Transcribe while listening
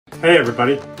Hey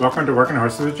everybody, welcome to Working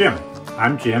Horses with Jim.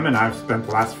 I'm Jim and I've spent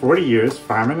the last 40 years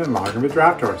farming and logging with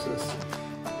draft horses.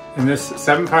 In this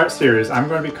 7-part series, I'm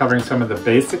going to be covering some of the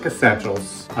basic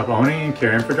essentials of owning and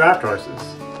caring for draft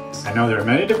horses. I know there are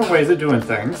many different ways of doing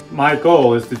things. My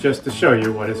goal is just to show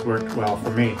you what has worked well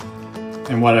for me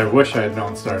and what I wish I had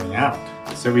known starting out.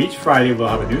 So each Friday we'll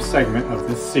have a new segment of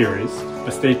this series,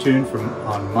 but stay tuned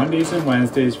on Mondays and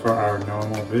Wednesdays for our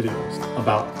normal videos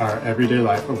about our everyday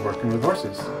life of working with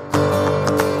horses.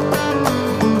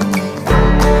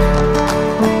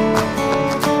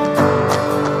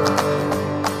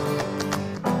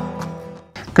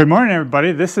 Good morning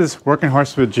everybody, this is Working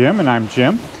Horses with Jim and I'm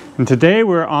Jim. And today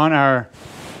we're on our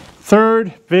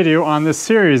third video on this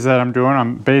series that I'm doing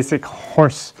on basic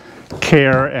horse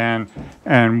care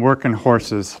and working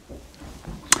horses.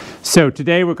 So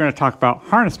today we're going to talk about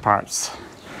harness parts.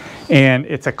 And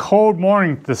it's a cold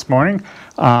morning this morning.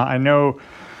 I know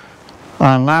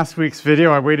on last week's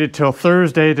video I waited till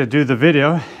Thursday to do the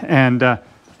video,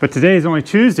 but today is only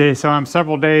Tuesday, so I'm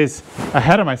several days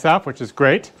ahead of myself, which is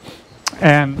great.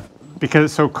 And because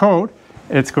it's so cold,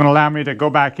 it's going to allow me to go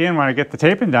back in when I get the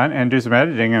taping done and do some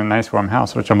editing in a nice warm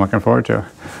house, which I'm looking forward to.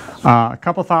 A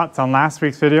couple thoughts on last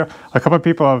week's video. A couple of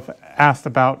people have asked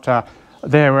about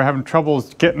they were having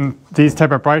troubles getting these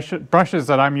type of brushes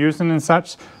that I'm using and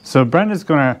such. So Brenda's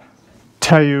going to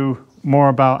tell you more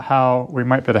about how we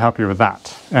might be able to help you with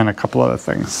that and a couple other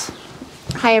things.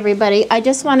 Hi everybody, I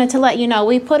just wanted to let you know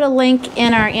we put a link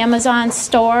in our Amazon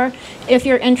store if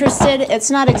you're interested.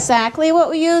 It's not exactly what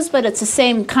we use, but it's the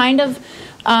same kind of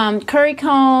curry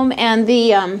comb and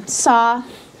the saw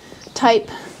type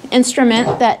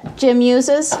instrument that Jim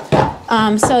uses.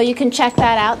 So you can check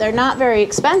that out. They're not very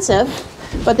expensive,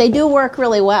 but they do work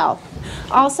really well.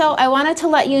 Also, I wanted to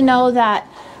let you know that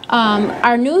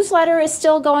our newsletter is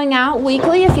still going out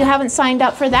weekly. If you haven't signed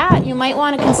up for that, you might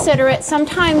want to consider it.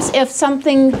 Sometimes if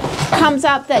something comes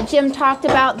up that Jim talked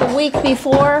about the week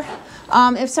before,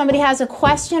 if somebody has a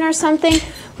question or something,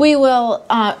 we will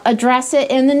address it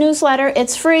in the newsletter.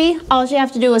 It's free. All you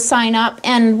have to do is sign up,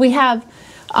 and we have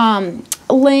a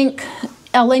link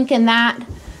in that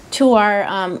to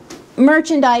our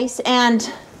merchandise and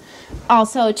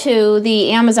also to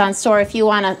the Amazon store if you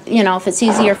want to, if it's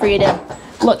easier for you to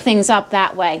look things up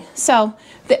that way. So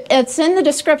it's in the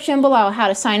description below. How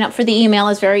to sign up for the email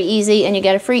is very easy, and you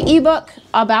get a free ebook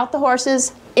about the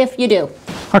horses if you do.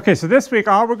 Okay, so this week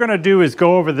all we're going to do is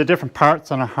go over the different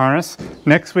parts on a harness.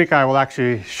 Next week I will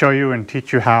actually show you and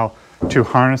teach you how to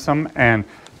harness them, and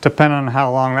depending on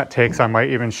how long that takes, I might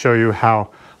even show you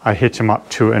how I hitch them up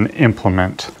to an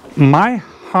implement. My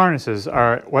harnesses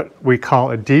are what we call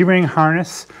a D-ring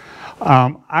harness.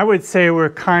 I would say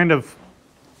we're kind of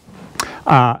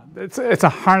it's a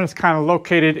harness kind of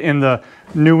located in the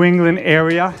New England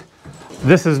area.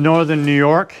 This is northern New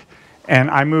York, and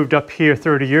I moved up here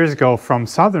 30 years ago from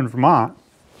southern Vermont.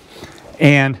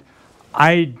 And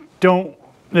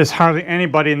there's hardly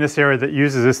anybody in this area that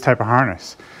uses this type of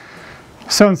harness.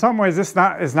 So in some ways this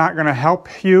is not going to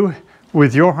help you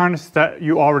with your harness that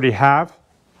you already have.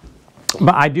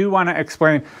 But I do want to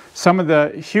explain some of the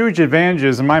huge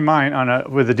advantages in my mind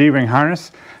with the D-ring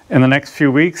harness in the next few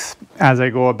weeks as I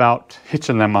go about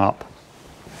hitching them up.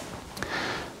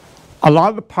 A lot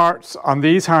of the parts on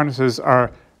these harnesses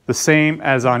are the same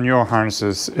as on your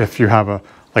harnesses if you have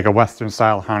like a Western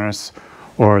style harness,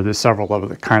 or there's several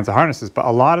other kinds of harnesses, but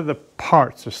a lot of the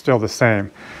parts are still the same.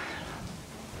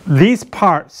 These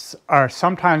parts are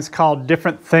sometimes called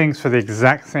different things for the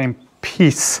exact same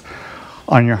piece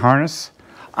on your harness.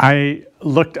 I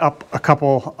looked up a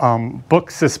couple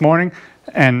books this morning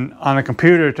and on a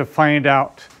computer to find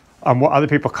out what other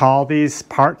people call these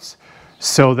parts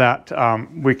so that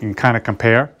we can kind of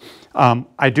compare.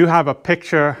 I do have a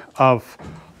picture of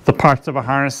the parts of a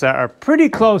harness that are pretty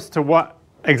close to what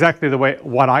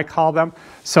I call them.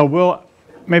 So we'll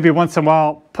maybe once in a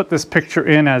while put this picture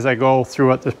in as I go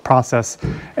throughout this process.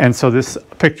 And so this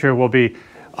picture will be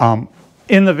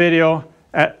in the video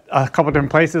at a couple different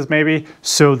places maybe,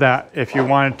 so that if you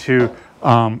wanted to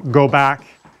go back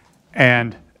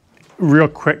and real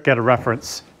quick get a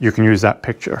reference, you can use that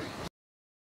picture.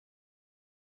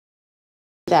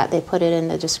 They put it in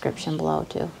the description below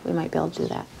too. We might be able to do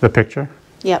that. The picture?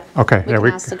 Yep. Okay. We can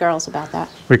ask the girls about that.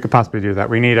 We could possibly do that.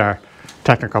 We need our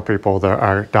technical people,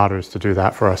 our daughters, to do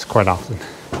that for us quite often.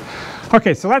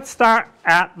 Okay, so let's start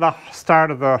at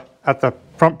the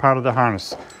front part of the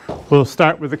harness. We'll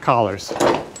start with the collars.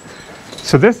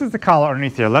 So this is the collar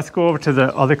underneath here. Let's go over to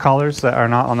the other collars that are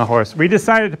not on the horse. We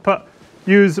decided to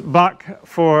use buck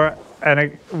for,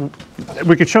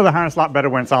 we could show the harness a lot better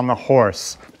when it's on the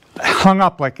horse. hung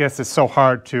up like this, it's so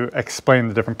hard to explain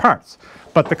the different parts.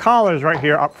 But the collar is right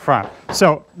here up front.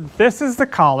 So this is the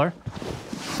collar,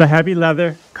 the heavy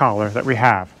leather collar that we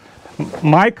have.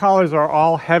 My collars are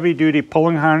all heavy-duty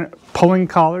pulling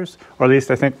collars, or at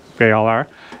least I think they all are.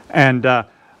 And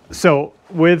so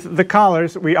with the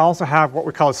collars, we also have what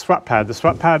we call a sweat pad. The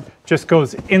sweat pad just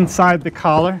goes inside the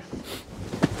collar.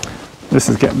 This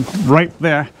is getting right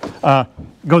there.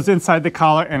 Goes inside the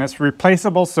collar, and it's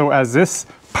replaceable. So as this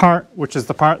part, which is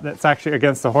the part that's actually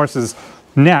against the horse's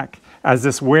neck, as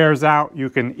this wears out, you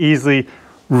can easily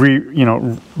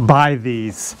buy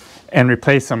these and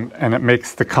replace them, and it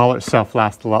makes the collar itself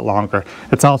last a lot longer.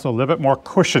 It's also a little bit more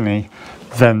cushiony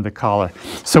than the collar.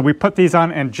 So we put these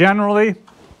on, and generally,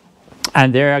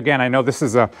 and there again, I know this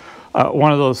is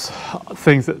one of those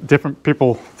things that different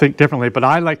people think differently, but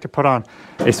I like to put on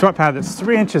a sweat pad that's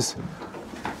 3 inches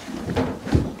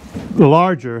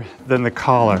larger than the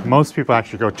collar. Most people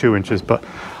actually go 2 inches, but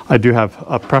I do have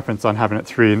a preference on having it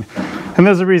 3. And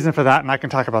there's a reason for that, and I can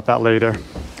talk about that later.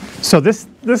 So this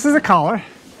is a collar.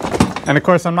 And of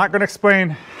course, I'm not going to explain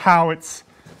how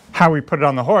we put it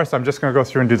on the horse. I'm just going to go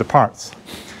through and do the parts.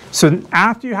 So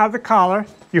after you have the collar,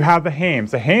 you have the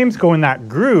hames. The hames go in that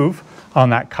groove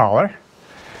on that collar.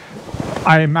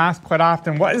 I am asked quite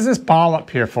often, what is this ball up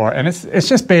here for? And it's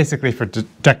just basically for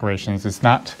decorations. It's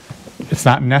not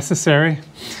necessary.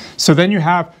 So then you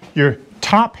have your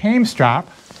top hame strap,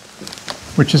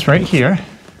 which is right here,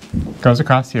 goes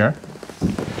across here.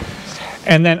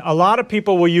 And then a lot of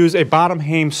people will use a bottom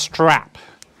hame strap,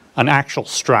 an actual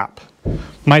strap.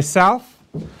 Myself,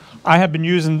 I have been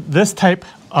using this type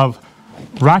of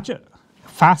ratchet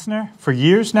fastener for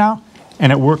years now,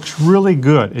 and it works really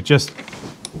good. It just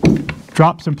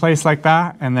drops in place like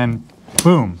that, and then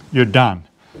boom, you're done.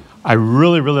 I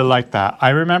really, really like that. I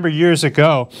remember years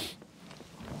ago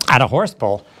at a horse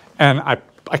pull, and I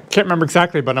can't remember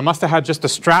exactly, but I must have had just a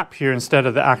strap here instead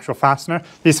of the actual fastener.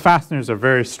 These fasteners are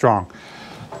very strong.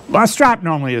 Well, a strap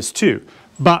normally is too,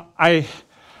 but I'm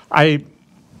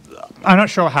not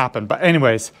sure what happened, but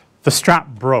anyways, the strap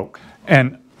broke,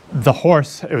 and the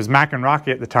horse, it was Mac and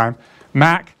Rocky at the time,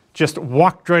 Mac just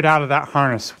walked right out of that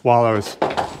harness while I was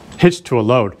hitched to a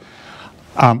load.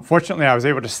 Fortunately, I was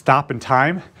able to stop in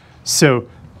time, so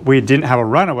we didn't have a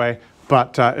runaway,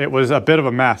 but it was a bit of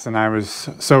a mess, and I was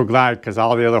so glad because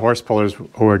all the other horse pullers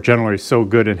who are generally so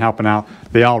good in helping out,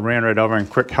 they all ran right over and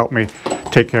quick helped me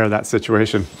take care of that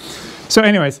situation. So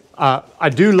anyways, I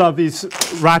do love these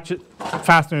ratchet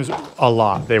fasteners a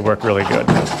lot. They work really good.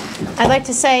 I'd like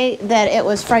to say that it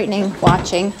was frightening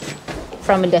watching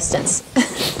from a distance.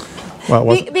 Well,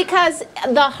 because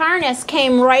the harness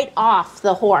came right off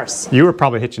the horse. You were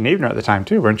probably hitching Evener at the time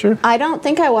too, weren't you? I don't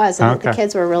think I was, and Okay. the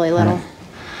kids were really little.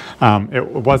 It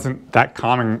wasn't that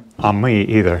common on me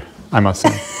either, I must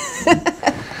say.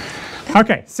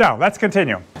 Okay, so let's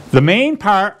continue. The main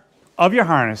part of your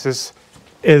harnesses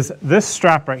is this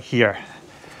strap right here.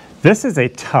 This is a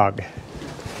tug.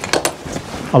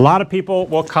 A lot of people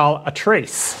will call it a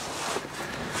trace.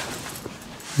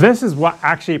 This is what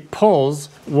actually pulls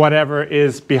whatever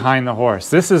is behind the horse.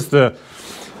 This is the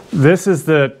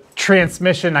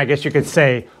transmission, I guess you could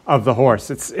say, of the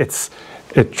horse.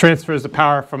 It transfers the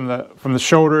power from the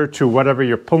shoulder to whatever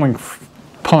you're pulling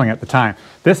at the time.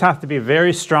 This has to be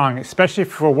very strong, especially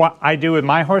for what I do with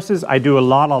my horses. I do a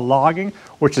lot of logging,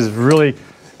 which is really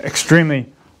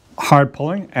extremely hard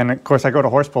pulling, and of course I go to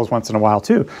horse pulls once in a while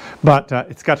too, but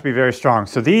it's got to be very strong.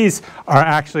 So these are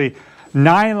actually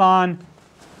nylon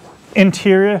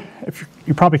interior. If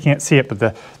you probably can't see it, but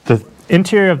the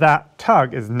interior of that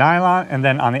tug is nylon, and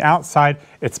then on the outside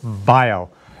it's bio,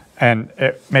 and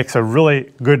it makes a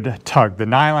really good tug. The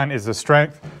nylon is the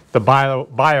strength. The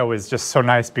bio is just so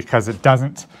nice because it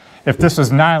doesn't, if this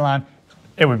was nylon,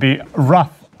 it would be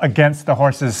rough against the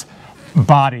horse's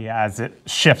body as it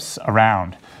shifts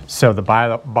around. So the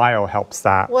bio helps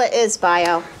that. What is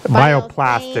bio?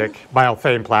 Bioplastic,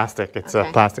 biothane plastic. It's a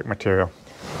plastic material.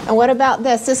 And what about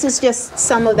this? This is just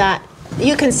some of that.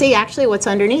 You can see actually what's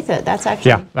underneath it. That's actually...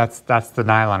 Yeah, that's the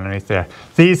nylon underneath there.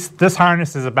 This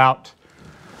harness is about,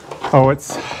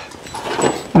 it's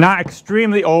not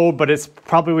extremely old, but it's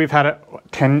probably, we've had it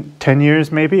 10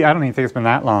 years maybe. I don't even think it's been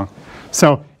that long.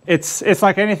 So it's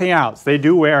like anything else. They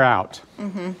do wear out.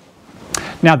 Mm-hmm.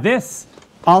 Now this,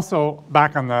 also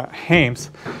back on the hames,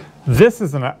 this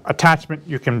is an attachment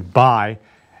you can buy,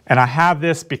 and I have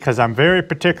this because I'm very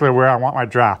particular where I want my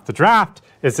draft. The draft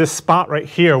is this spot right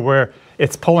here where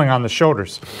it's pulling on the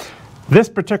shoulders. This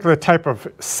particular type of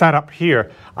setup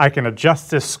here, I can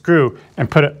adjust this screw and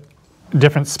put it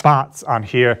different spots on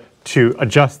here to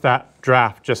adjust that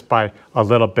draft just by a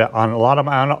little bit. On a lot of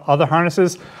my other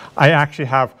harnesses, I actually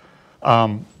have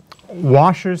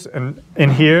washers in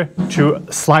here to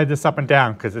slide this up and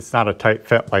down because it's not a tight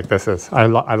fit like this is. I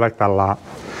like that a lot.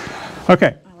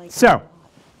 Okay, so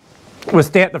we'll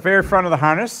stay at the very front of the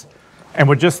harness and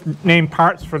we'll just name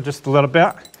parts for just a little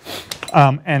bit.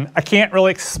 And I can't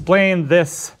really explain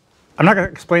this. I'm not going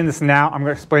to explain this now. I'm going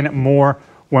to explain it more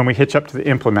when we hitch up to the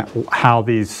implement, how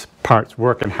these parts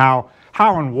work and how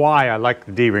and why I like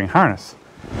the D-ring harness.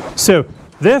 So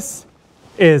this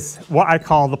is what I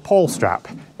call the pole strap.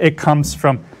 It comes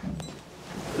from,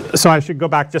 so I should go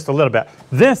back just a little bit.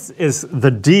 This is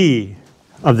the D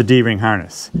of the D-ring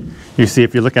harness. You see,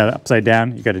 if you look at it upside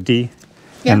down, you got a D.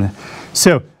 Yeah.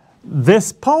 So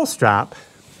this pole strap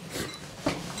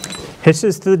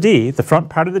hitches to the D, the front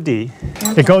part of the D.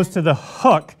 Okay. It goes to the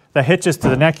hook that hitches to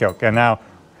the neck yoke. And now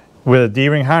with a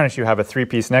D-ring harness, you have a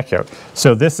 3-piece neck yoke.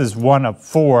 So this is one of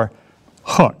 4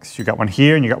 hooks. You got one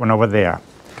here and you got one over there.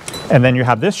 And then you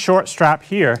have this short strap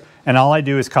here, and all I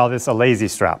do is call this a lazy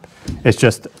strap.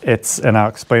 And I'll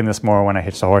explain this more when I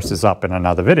hitch the horses up in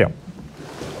another video.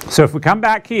 So if we come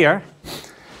back here,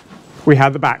 we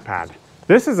have the back pad.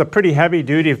 This is a pretty heavy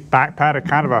duty back pad, a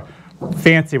kind of a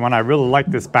fancy one. I really like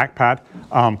this back pad.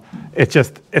 It's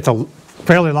a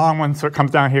fairly long one, so it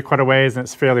comes down here quite a ways and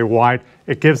it's fairly wide.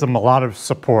 It gives them a lot of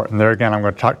support. And there again, I'm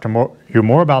going to talk to you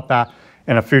more about that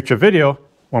in a future video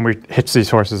when we hitch these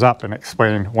horses up and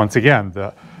explain once again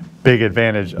the big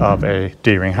advantage of a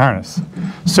D-ring harness.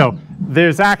 So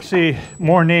there's actually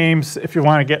more names if you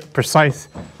want to get precise.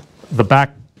 The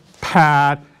back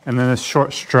pad and then this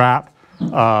short strap.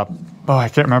 I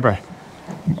can't remember.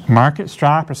 Market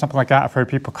strap or something like that. I've heard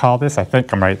people call this. I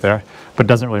think I'm right there, but it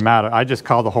doesn't really matter. I just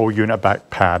call the whole unit back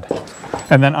pad.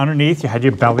 And then underneath you had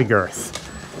your belly girth.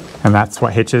 And that's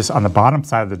what hitches on the bottom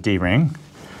side of the D-ring.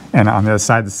 And on the other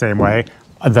side the same way.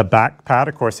 The back pad,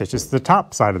 of course, hitches to the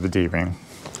top side of the D-ring.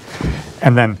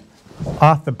 And then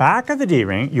off the back of the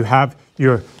D-ring, you have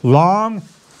your long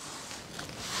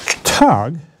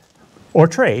tug or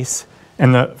trace.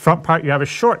 In the front part, you have a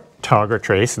short tug or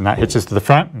trace, and that hitches to the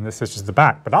front, and this hitches to the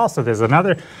back. But also, there's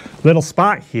another little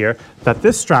spot here that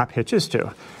this strap hitches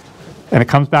to. And it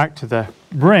comes back to the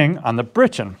ring on the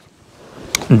breechin.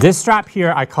 This strap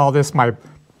here, I call this my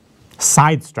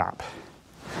side strap.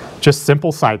 Just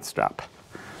simple side strap,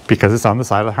 because it's on the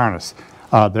side of the harness.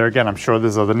 There again, I'm sure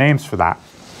there's other names for that.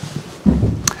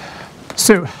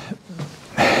 So,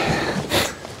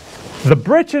 the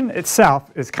breechin itself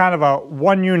is kind of a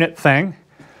one-unit thing.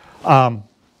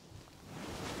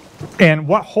 And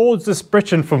what holds this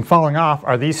breechin from falling off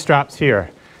are these straps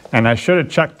here. And I should have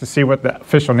checked to see what the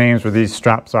official names for these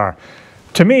straps are.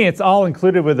 To me, it's all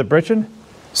included with the breechin.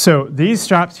 So these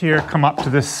straps here come up to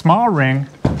this small ring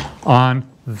on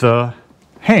the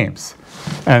hames.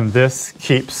 And this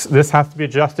has to be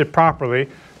adjusted properly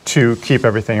to keep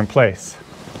everything in place.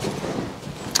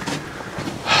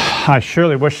 I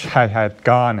surely wish I had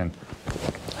gone and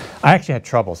I actually had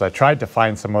troubles. I tried to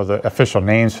find some of the official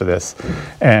names for this,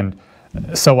 and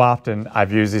so often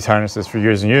I've used these harnesses for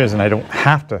years and years and I don't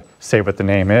have to say what the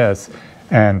name is.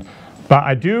 But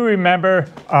I do remember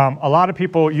a lot of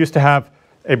people used to have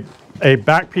a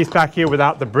back piece back here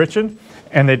without the breechin,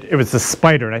 and it was the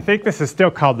spider. And I think this is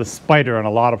still called the spider on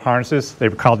a lot of harnesses. They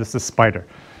would call this the spider.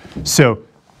 So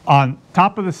on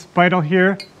top of the spider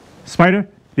here,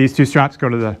 these two straps go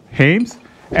to the hames.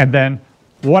 And then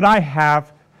what I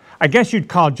have, I guess you'd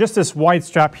call just this wide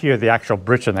strap here the actual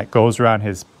breechin that goes around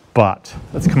his butt.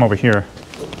 Let's come over here.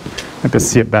 I can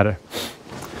see it better.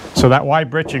 So that wide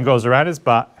breechin goes around his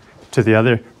butt to the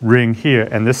other ring here.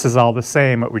 And this is all the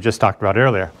same what we just talked about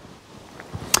earlier.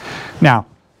 Now,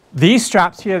 these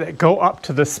straps here that go up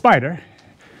to the spider,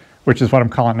 which is what I'm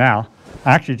calling now,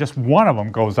 actually just one of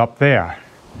them goes up there.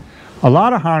 A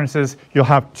lot of harnesses, you'll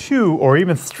have 2 or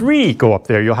even 3 go up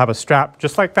there. You'll have a strap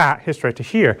just like that, hitched right to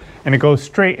here, and it goes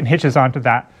straight and hitches onto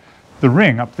the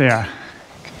ring up there.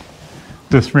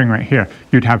 This ring right here.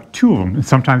 You'd have 2 of them, and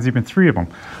sometimes even 3 of them.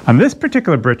 On this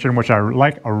particular breechin, which I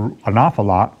like an awful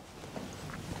lot,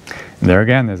 and there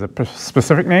again, there's a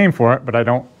specific name for it, but I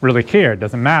don't really care. It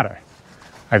doesn't matter.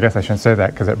 I guess I shouldn't say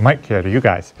that because it might care to you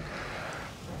guys.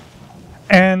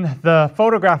 And the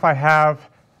photograph I have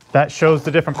that shows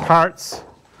the different parts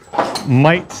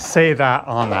might say that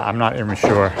on that. I'm not even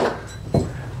sure.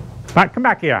 But come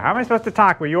back here. How am I supposed to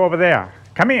talk with you over there?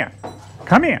 Come here.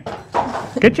 Come here.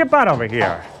 Get your butt over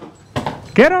here.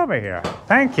 Get over here.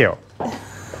 Thank you.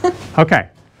 Okay.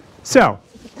 So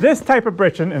this type of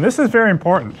breechin, and this is very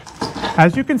important.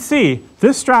 As you can see,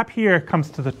 this strap here comes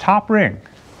to the top ring.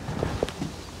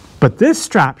 But this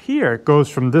strap here goes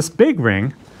from this big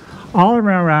ring all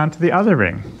around to the other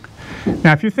ring.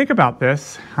 Now, if you think about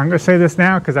this, I'm going to say this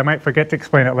now because I might forget to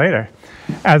explain it later.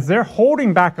 As they're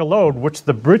holding back a load, which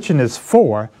the britchin is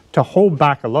for, to hold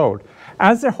back a load,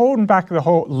 as they're holding back the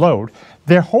whole load,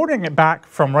 they're holding it back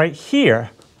from right here,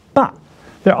 but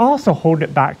they're also holding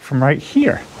it back from right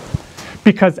here.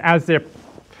 Because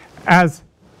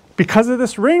because of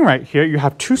this ring right here, you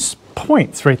have two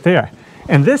points right there.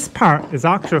 And this part is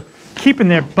actually keeping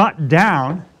their butt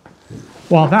down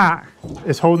while that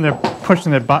is holding their,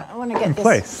 pushing their butt in place. I want to get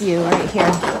this view right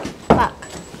here. Fuck,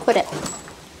 quit it.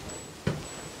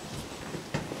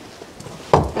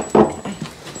 Okay.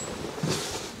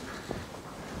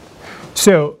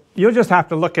 So you'll just have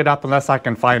to look it up unless I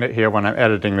can find it here when I'm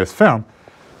editing this film.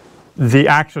 The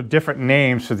actual different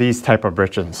names for these type of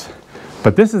britchins.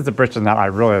 But this is the britchin that I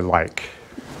really like.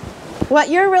 What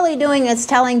you're really doing is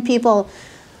telling people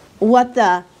what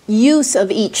the use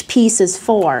of each piece is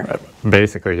for.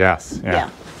 Basically, yes. Yeah.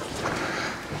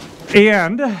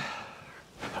 And,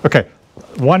 okay,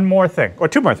 one more thing, or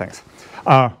two more things,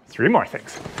 three more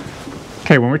things.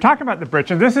 Okay, when we're talking about the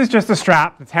britchin, this is just a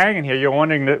strap that's hanging here. You're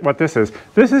wondering what this is.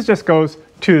 This is just goes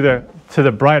to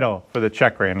the bridle for the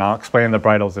check rein, and I'll explain the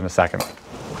bridles in a second.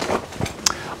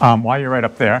 While you're right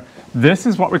up there, this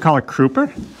is what we call a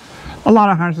crooper. A lot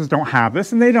of harnesses don't have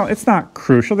this, and they don't. It's not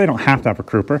crucial. They don't have to have a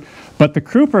crooper, but the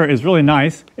crooper is really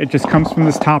nice. It just comes from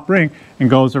this top ring and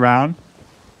goes around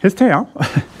his tail.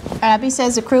 Abby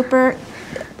says the crooper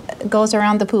goes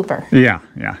around the pooper. Yeah.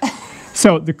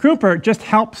 So the crooper just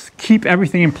helps keep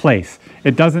everything in place.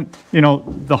 It doesn't,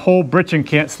 the whole britchin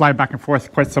can't slide back and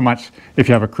forth quite so much if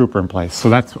you have a crooper in place. So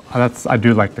that's I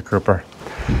do like the crooper.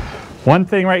 One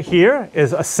thing right here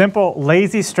is a simple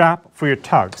lazy strap for your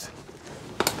tugs.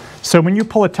 So when you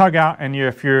pull a tug out and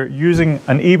if you're using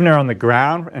an evener on the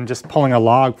ground and just pulling a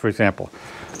log, for example,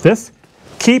 this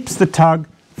keeps the tug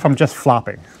from just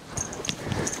flopping.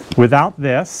 Without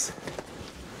this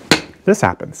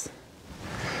happens.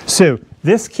 So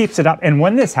this keeps it up, and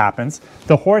when this happens,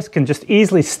 the horse can just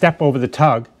easily step over the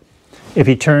tug if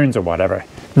he turns or whatever.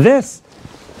 This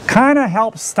kind of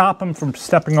helps stop him from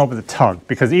stepping over the tug,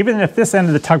 because even if this end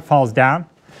of the tug falls down,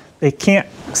 they can't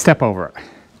step over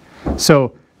it.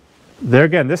 So there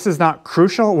again, this is not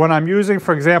crucial. When I'm using,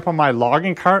 for example, my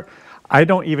logging cart, I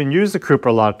don't even use the crooper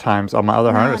a lot of times on my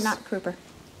other harness. No, not crooper.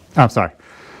 I'm sorry,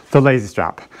 the lazy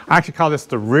strap. I actually call this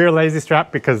the rear lazy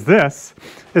strap because this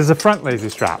is the front lazy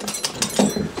strap.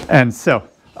 And so,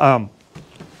 I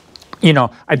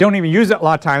don't even use it a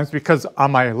lot of times because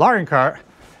on my logging cart,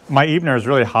 my evener is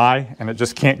really high and it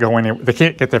just can't go anywhere. They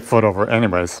can't get their foot over it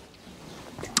anyways.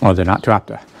 Or they're not trapped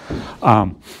there.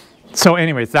 So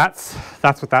anyways, that's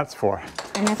what that's for.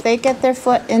 And if they get their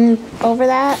foot in over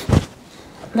that,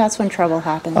 that's when trouble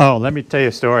happens. Oh, let me tell you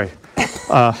a story.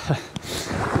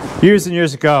 Years and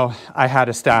years ago, I had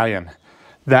a stallion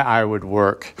that I would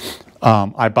work.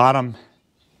 I bought him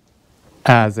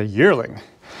as a yearling,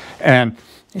 and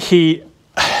I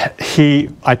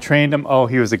trained him. Oh,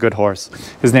 he was a good horse.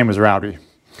 His name was Rowdy,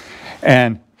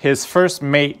 and his first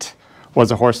mate was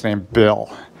a horse named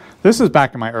Bill. This was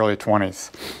back in my early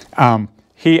 20s.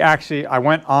 I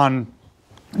went on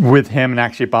with him and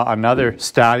actually bought another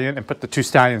stallion and put the two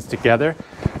stallions together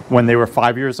when they were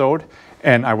 5 years old,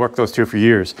 and I worked those two for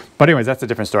years. But anyways, that's a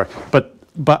different story.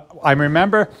 But I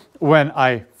remember when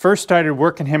I first started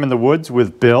working him in the woods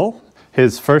with Bill,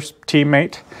 his first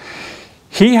teammate,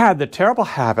 he had the terrible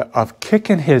habit of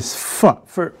kicking his foot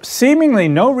for seemingly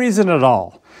no reason at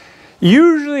all.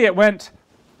 Usually it went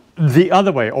the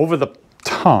other way, over the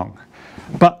tongue.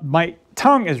 But my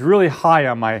tongue is really high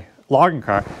on my logging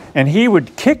cart, and he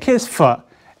would kick his foot,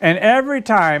 and every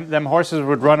time them horses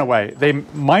would run away. They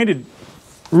minded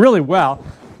really well,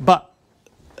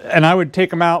 and I would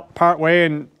take them out part way,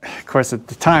 and of course at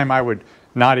the time I would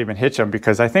not even hitch them,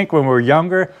 because I think when we're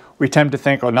younger we tend to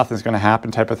think, oh, nothing's going to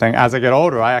happen type of thing. As I get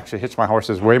older, I actually hitch my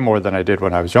horses way more than I did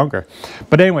when I was younger.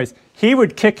 But anyways, he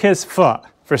would kick his foot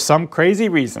for some crazy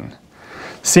reason,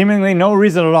 seemingly no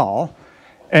reason at all,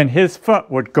 and his foot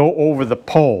would go over the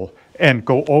pole and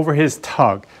go over his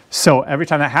tug. So every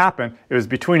time that happened, it was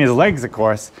between his legs, of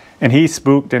course, and he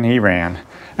spooked and he ran.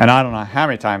 And I don't know how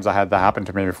many times I had that happen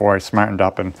to me before I smartened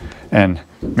up and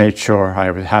made sure I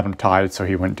had him tied so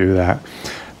he wouldn't do that.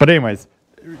 But anyways,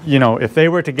 if they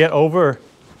were to get over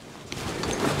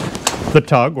the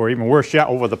tug, or even worse yet,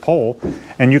 over the pole,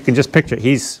 and you can just picture it,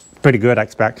 he's pretty good, I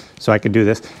expect, so I could do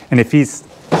this. And if his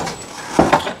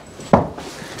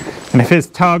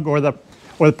tug or the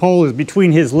pole is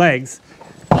between his legs,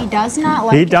 he does not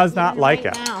like it. Like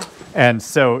it. Now. And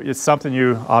so it's something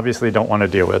you obviously don't want to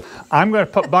deal with. I'm going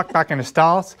to put Buck back in the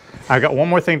stalls. I got one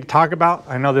more thing to talk about.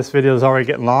 I know this video is already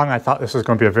getting long. I thought this was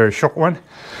going to be a very short one,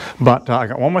 but I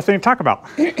got one more thing to talk about.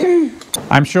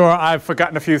 I'm sure I've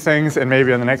forgotten a few things, and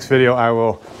maybe in the next video I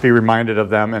will be reminded of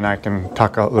them and I can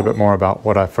talk a little bit more about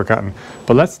what I've forgotten.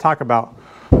 But let's talk about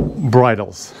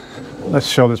bridles. Let's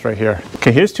show this right here.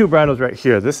 Okay, here's two bridles right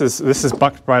here. This is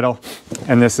Buck's bridle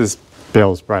and this is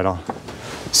Bill's bridle.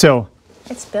 So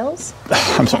it's Bill's?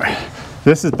 I'm sorry.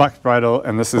 This is Buck's bridle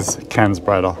and this is Ken's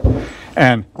bridle.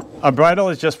 And a bridle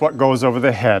is just what goes over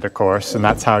the head, of course, and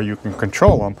that's how you can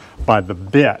control them, by the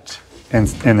bit in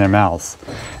their mouths.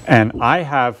 And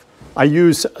I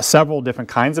use several different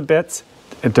kinds of bits.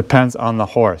 It depends on the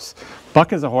horse.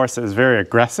 Buck is a horse that is very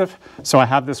aggressive, so I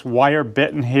have this wire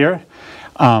bit in here.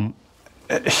 A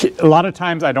lot of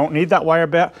times I don't need that wire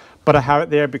bit, but I have it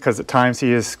there because at times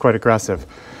he is quite aggressive.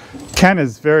 Ken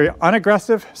is very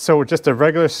unaggressive, so just a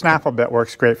regular snaffle bit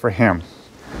works great for him.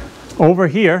 Over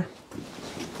here,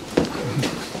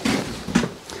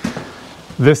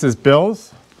 this is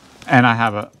Bill's, and I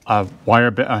have a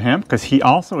wire bit on him because he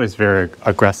also is very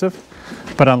aggressive.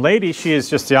 But on Lady, she is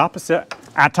just the opposite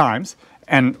at times,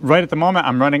 and right at the moment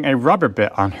I'm running a rubber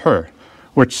bit on her,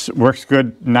 which works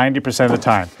good 90% of the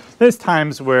time. There's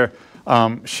times where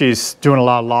she's doing a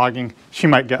lot of logging, she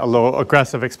might get a little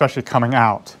aggressive, especially coming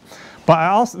out.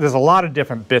 But there's a lot of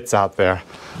different bits out there.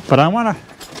 But I want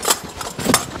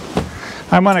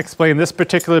to explain this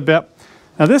particular bit.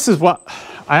 Now this is what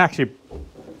I actually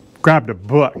grabbed a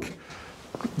book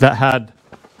that had,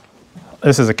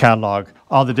 this is a catalog,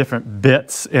 all the different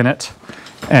bits in it,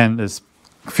 and there's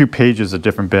a few pages of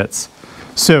different bits.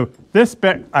 So this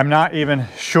bit, I'm not even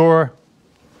sure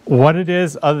what it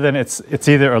is, other than it's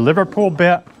either a Liverpool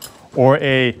bit or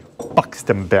a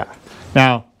Buxton bit.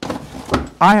 Now,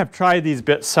 I have tried these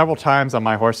bits several times on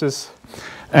my horses,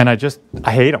 and I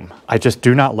hate them. I just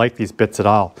do not like these bits at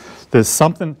all. There's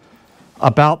something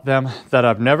about them that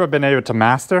I've never been able to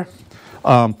master.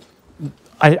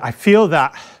 I feel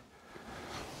that,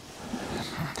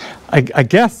 I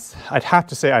guess I'd have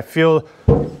to say I feel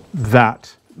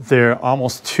that they're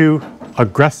almost too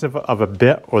aggressive of a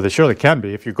bit, or they surely can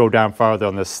be if you go down farther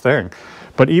on this thing.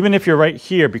 But even if you're right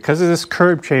here, because of this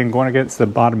curb chain going against the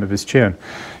bottom of his chin,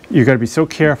 you got to be so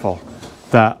careful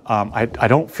that I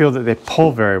don't feel that they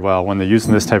pull very well when they're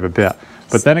using this type of bit.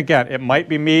 But then again, it might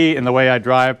be me in the way I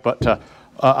drive, but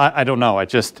I don't know.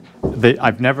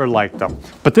 I've never liked them.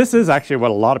 But this is actually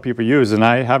what a lot of people use, and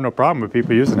I have no problem with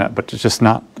people using it, but it's just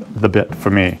not the bit for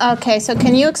me. Okay, so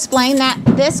can you explain that?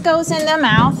 This goes in the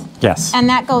mouth. Yes. And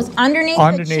that goes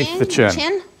underneath the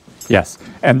chin. Yes.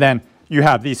 And then you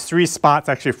have these 3 spots,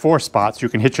 actually 4 spots. You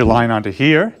can hitch your line onto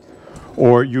here,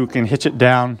 or you can hitch it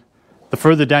down. The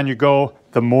further down you go,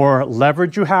 the more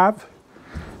leverage you have.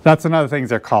 That's another thing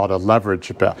they're called, a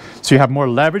leverage bit. So you have more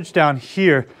leverage down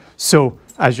here. So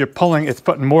as you're pulling, it's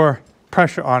putting more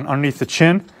pressure on underneath the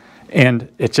chin, and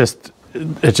it's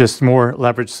just more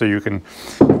leverage, so you can,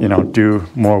 do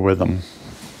more with them.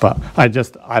 But I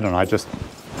don't know.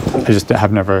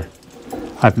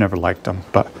 I've never liked them.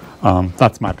 But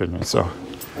that's my opinion. So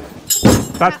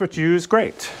that's what you use.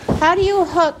 Great. How do you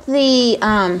hook the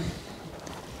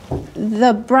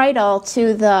bridle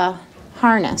to the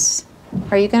harness?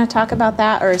 Are you going to talk about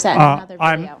that, or is that in another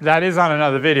video? That is on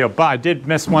another video, but I did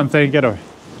miss one thing.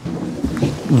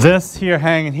 This here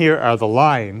hanging here are the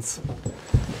lines,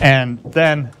 and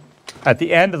then at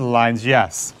the end of the lines,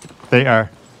 yes, they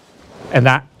are, and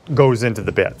that goes into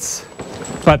the bits.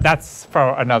 But that's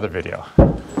for another video.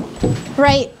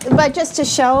 Right, but just to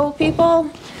show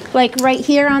people, like right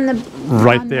here on the...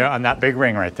 Right there on that big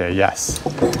ring right there, yes.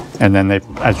 And then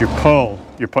as you pull,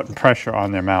 you're putting pressure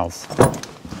on their mouths.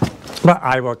 But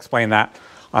I will explain that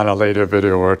on a later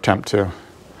video or attempt to.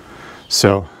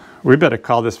 So we better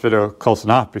call this video close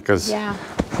enough, because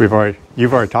you've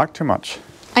already talked too much.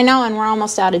 I know, and we're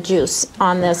almost out of juice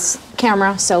on this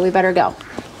camera, so we better go.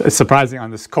 It's surprising,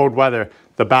 on this cold weather,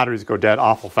 the batteries go dead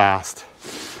awful fast.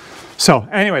 So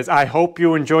anyways, I hope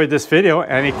you enjoyed this video.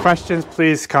 Any questions,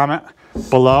 please comment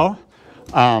below.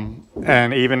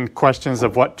 And even questions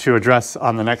of what to address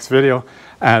on the next video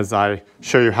as I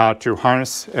show you how to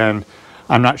harness. And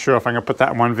I'm not sure if I'm going to put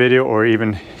that in one video or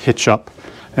even hitch up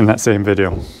in that same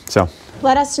video. So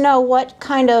let us know what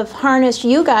kind of harness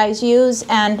you guys use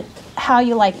and how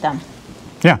you like them.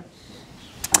 Yeah.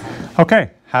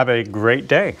 Okay. Have a great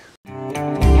day.